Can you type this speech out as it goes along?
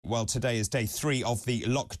Well, today is day 3 of the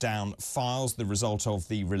lockdown files, the result of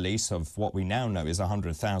the release of what we now know is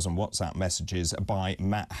 100,000 WhatsApp messages by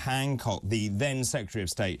Matt Hancock, the then Secretary of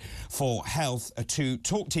State for Health, to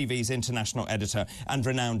Talk TV's international editor and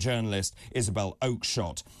renowned journalist Isabel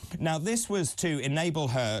Oakeshott. Now, this was to enable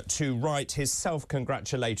her to write his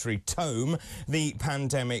self-congratulatory tome, The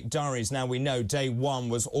Pandemic Diaries. Now, we know day 1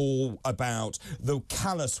 was all about the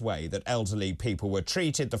callous way that elderly people were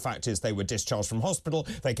treated. The fact is they were discharged from hospital,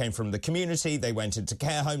 they came from the community, they went into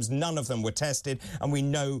care homes, none of them were tested, and we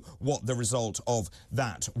know what the result of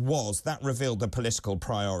that was. That revealed the political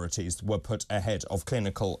priorities were put ahead of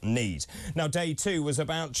clinical need. Now, day 2 was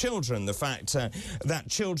about children, the fact that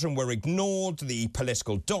children were ignored, the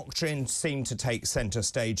political doctrine seemed to take centre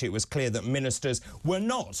stage. It was clear that ministers were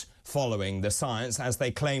not following the science, as they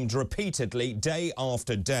claimed repeatedly, day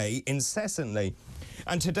after day, incessantly.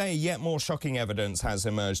 And today, yet more shocking evidence has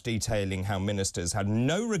emerged detailing how ministers had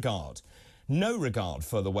no regard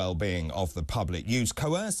for the well-being of the public, used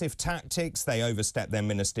coercive tactics, they overstepped their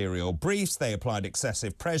ministerial briefs, they applied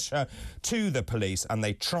excessive pressure to the police, and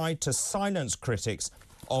they tried to silence critics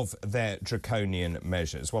of their draconian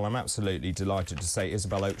measures. Well, I'm absolutely delighted to say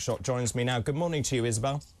Isabel Oakeshott joins me now. Good morning to you,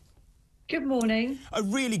 Isabel. Good morning.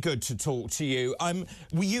 Really good to talk to you.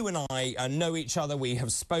 You and I know each other. We have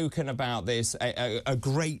spoken about this a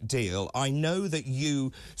great deal. I know that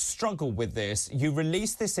you struggle with this. You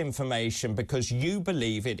release this information because you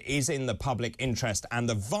believe it is in the public interest, and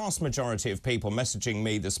the vast majority of people messaging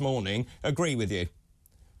me this morning agree with you.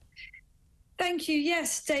 Thank you.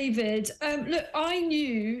 Yes, David. Look, I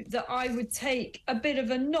knew that I would take a bit of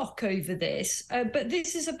a knock over this, but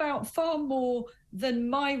this is about far more than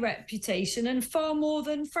my reputation and far more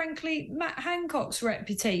than, frankly, Matt Hancock's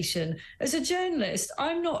reputation. As a journalist,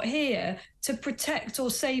 I'm not here to protect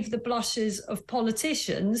or save the blushes of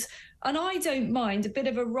politicians, and I don't mind a bit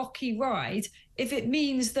of a rocky ride if it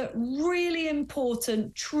means that really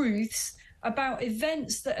important truths about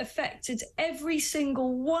events that affected every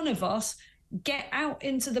single one of us get out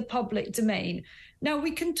into the public domain. Now,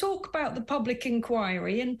 we can talk about the public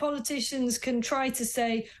inquiry, and politicians can try to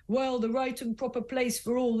say, well, the right and proper place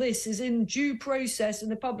for all this is in due process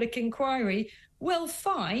and the public inquiry. Well,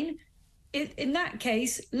 fine. In that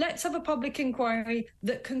case, let's have a public inquiry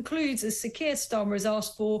that concludes, as Sir Keir Starmer has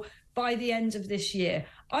asked for, by the end of this year.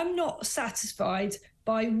 I'm not satisfied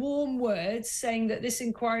by warm words saying that this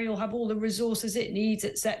inquiry will have all the resources it needs,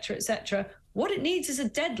 etc., etc. What it needs is a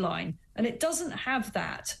deadline, and it doesn't have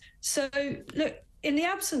that. So, look, in the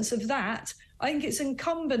absence of that, I think it's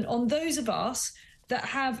incumbent on those of us that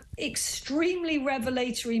have extremely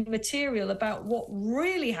revelatory material about what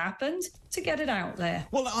really happened to get it out there.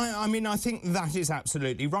 Well, I mean, I think that is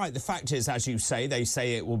absolutely right. The fact is, as you say, they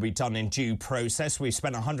say it will be done in due process. We've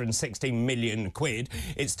spent 160 million quid.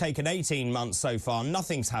 It's taken 18 months so far.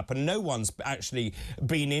 Nothing's happened. No one's actually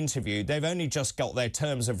been interviewed. They've only just got their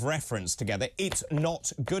terms of reference together. It's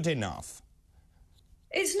not good enough.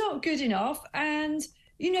 It's not good enough. And,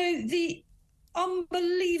 you know, the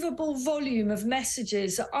unbelievable volume of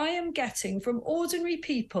messages that I am getting from ordinary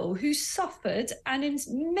people who suffered and in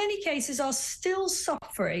many cases are still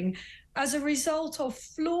suffering as a result of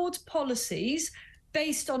flawed policies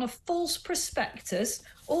based on a false prospectus,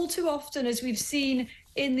 all too often, as we've seen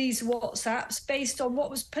in these WhatsApps, based on what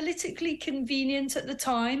was politically convenient at the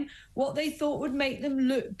time, what they thought would make them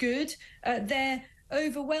look good, their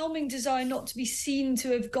overwhelming desire not to be seen to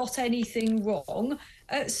have got anything wrong,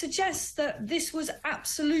 suggests that this was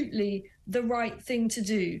absolutely the right thing to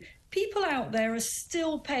do. People out there are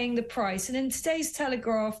still paying the price. And in today's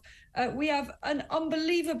Telegraph, we have an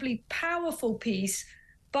unbelievably powerful piece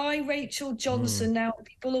by Rachel Johnson. Now,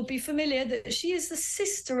 people will be familiar that she is the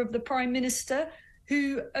sister of the Prime Minister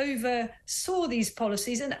who oversaw these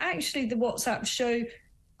policies. And actually, the WhatsApp show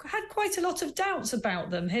had quite a lot of doubts about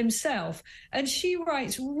them himself. And she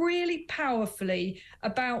writes really powerfully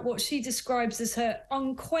about what she describes as her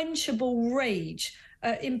unquenchable rage,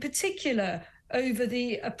 in particular over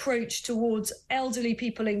the approach towards elderly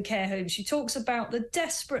people in care homes. She talks about the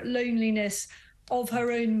desperate loneliness of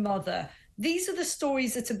her own mother. These are the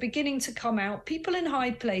stories that are beginning to come out. People in high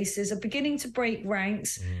places are beginning to break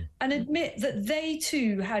ranks and admit that they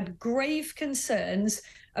too had grave concerns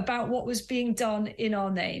about what was being done in our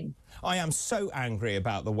name. I am so angry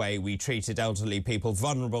about the way we treated elderly people,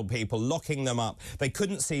 vulnerable people, locking them up. They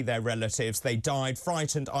couldn't see their relatives. They died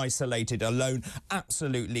frightened, isolated, alone.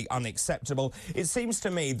 Absolutely unacceptable. It seems to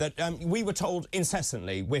me that we were told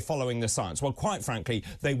incessantly we're following the science. Well, quite frankly,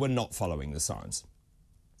 they were not following the science.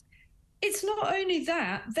 It's not only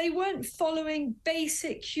that, they weren't following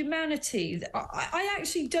basic humanity. I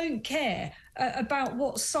actually don't care about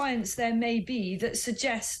what science there may be that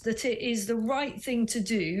suggests that it is the right thing to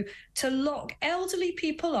do to lock elderly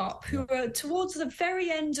people up who are towards the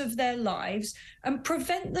very end of their lives and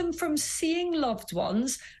prevent them from seeing loved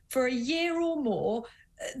ones for a year or more.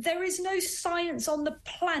 There is no science on the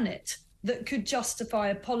planet that could justify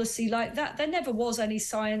a policy like that. There never was any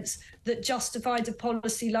science that justified a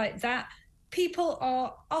policy like that. People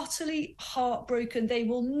are utterly heartbroken. They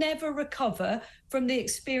will never recover from the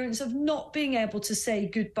experience of not being able to say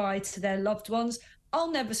goodbye to their loved ones.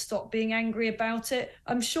 I'll never stop being angry about it.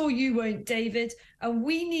 I'm sure you won't, David. And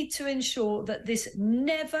we need to ensure that this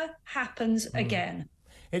never happens again.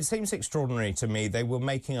 It seems extraordinary to me they were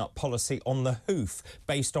making up policy on the hoof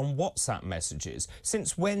based on WhatsApp messages.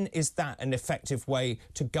 Since when is that an effective way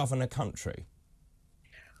to govern a country?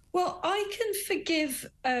 Well, I can forgive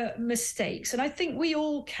mistakes, and I think we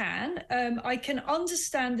all can. I can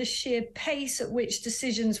understand the sheer pace at which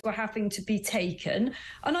decisions were having to be taken.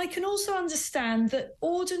 And I can also understand that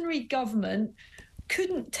ordinary government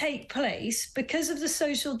couldn't take place because of the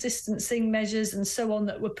social distancing measures and so on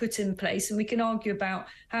that were put in place. And we can argue about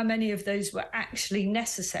how many of those were actually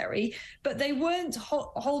necessary, but they weren't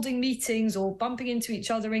holding meetings or bumping into each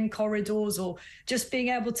other in corridors or just being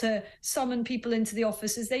able to summon people into the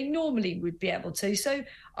office as they normally would be able to. So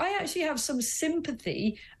I actually have some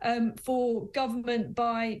sympathy for government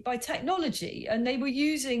by technology, and they were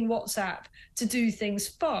using WhatsApp to do things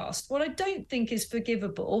fast. What I don't think is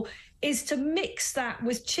forgivable is to mix that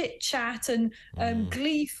with chit-chat and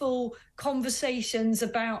gleeful conversations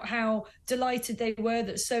about how delighted they were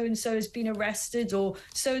that so-and-so has been arrested or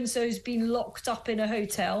so-and-so has been locked up in a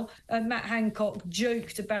hotel. Matt Hancock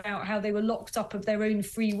joked about how they were locked up of their own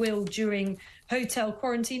free will during hotel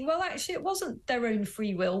quarantine. Well, actually, it wasn't their own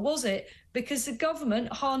free will, was it? Because the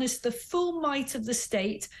government harnessed the full might of the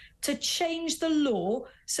state to change the law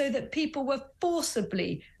so that people were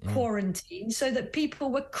forcibly quarantined, so that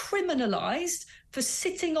people were criminalised for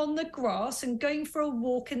sitting on the grass and going for a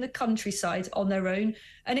walk in the countryside on their own.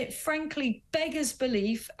 And it frankly beggars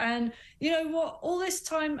belief. And you know what? All this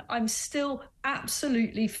time, I'm still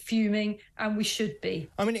absolutely fuming, and we should be.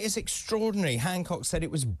 I mean, it's extraordinary. Hancock said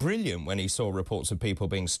it was brilliant when he saw reports of people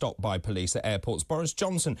being stopped by police at airports. Boris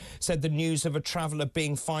Johnson said the news of a traveller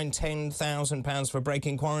being fined £10,000 for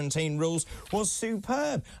breaking quarantine rules was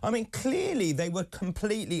superb. I mean, clearly they were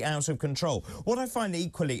completely out of control. What I find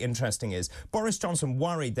equally interesting is Boris Johnson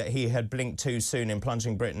worried that he had blinked too soon in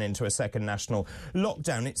plunging Britain into a second national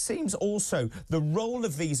lockdown. It seems also the role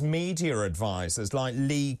of these media advisors like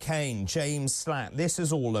Lee Kane, James Slack, this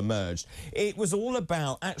has all emerged. It was all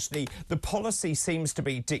about, actually, the policy seems to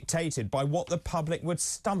be dictated by what the public would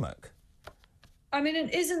stomach. I mean, and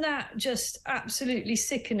isn't that just absolutely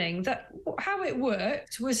sickening? That how it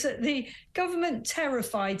worked was that the government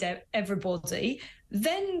terrified everybody,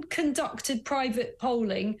 then conducted private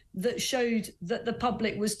polling that showed that the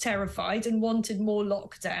public was terrified and wanted more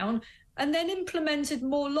lockdown, and then implemented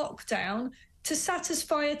more lockdown to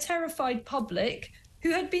satisfy a terrified public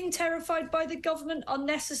who had been terrified by the government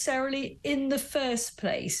unnecessarily in the first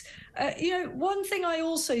place. One thing I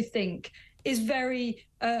also think is very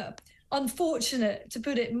unfortunate, to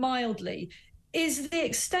put it mildly, is the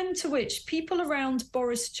extent to which people around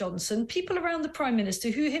Boris Johnson, people around the Prime Minister,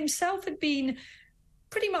 who himself had been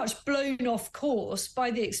pretty much blown off course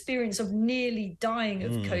by the experience of nearly dying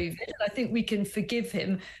of COVID. And I think we can forgive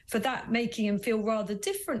him for that, making him feel rather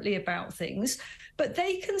differently about things. But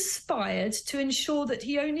they conspired to ensure that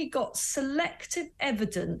he only got selective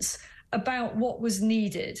evidence about what was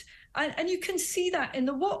needed. And you can see that in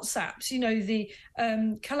the WhatsApps, the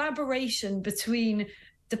collaboration between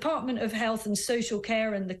Department of Health and Social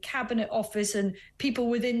Care and the Cabinet Office and people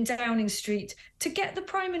within Downing Street to get the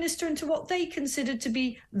Prime Minister into what they considered to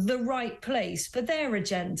be the right place for their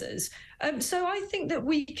agendas. So I think that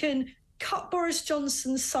we can cut Boris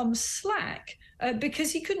Johnson some slack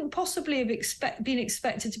because he couldn't possibly have been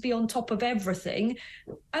expected to be on top of everything.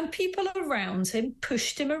 And people around him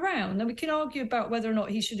pushed him around. And we can argue about whether or not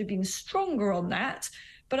he should have been stronger on that.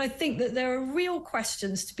 But I think that there are real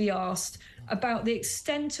questions to be asked about the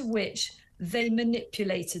extent to which they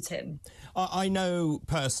manipulated him. I know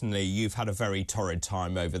personally you've had a very torrid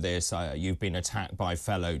time over this. You've been attacked by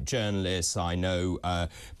fellow journalists. I know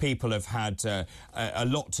people have had a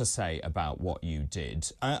lot to say about what you did.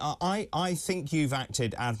 I think you've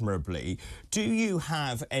acted admirably. Do you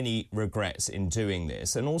have any regrets in doing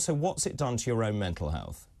this? And also, what's it done to your own mental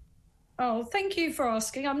health? Oh, thank you for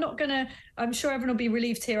asking. I'm sure everyone will be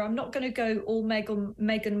relieved here. I'm not going to go all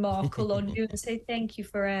Meghan Markle on you and say thank you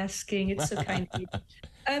for asking. It's so kind of you.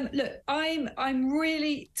 Look, I'm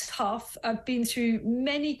really tough. I've been through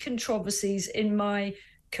many controversies in my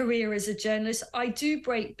career as a journalist. I do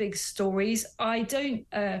break big stories. I don't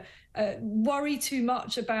worry too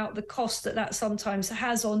much about the cost that sometimes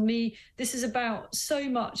has on me. This is about so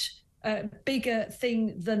much bigger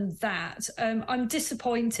thing than that. I'm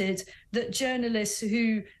disappointed that journalists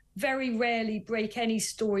who very rarely break any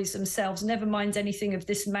stories themselves, never mind anything of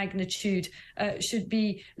this magnitude, should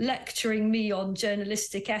be lecturing me on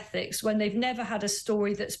journalistic ethics when they've never had a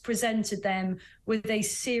story that's presented them with a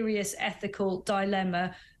serious ethical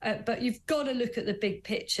dilemma. But you've got to look at the big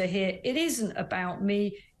picture here. It isn't about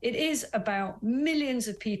me. It is about millions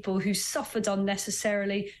of people who suffered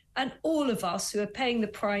unnecessarily, and all of us who are paying the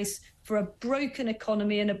price for a broken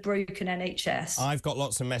economy and a broken NHS. I've got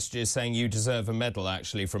lots of messages saying you deserve a medal,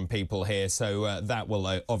 actually, from people here, so that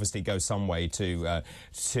will obviously go some way to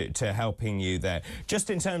helping you there. Just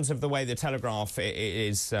in terms of the way the Telegraph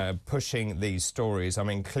is pushing these stories, I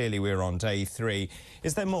mean, clearly we're on day 3.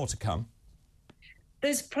 Is there more to come?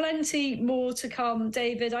 There's plenty more to come,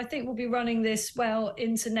 David. I think we'll be running this well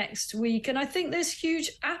into next week. And I think there's huge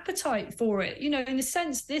appetite for it. You know, in a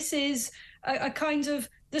sense, this is a kind of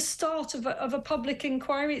the start of a public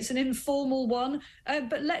inquiry. It's an informal one,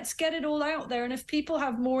 but let's get it all out there. And if people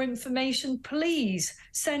have more information, please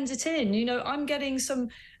send it in. You know, I'm getting some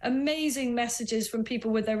amazing messages from people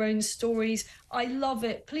with their own stories. I love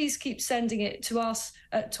it. Please keep sending it to us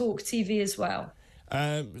at Talk TV as well.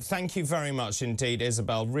 Thank you very much indeed,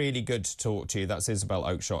 Isabel. Really good to talk to you. That's Isabel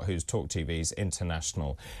Oakeshott, who's Talk TV's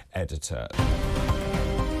international editor.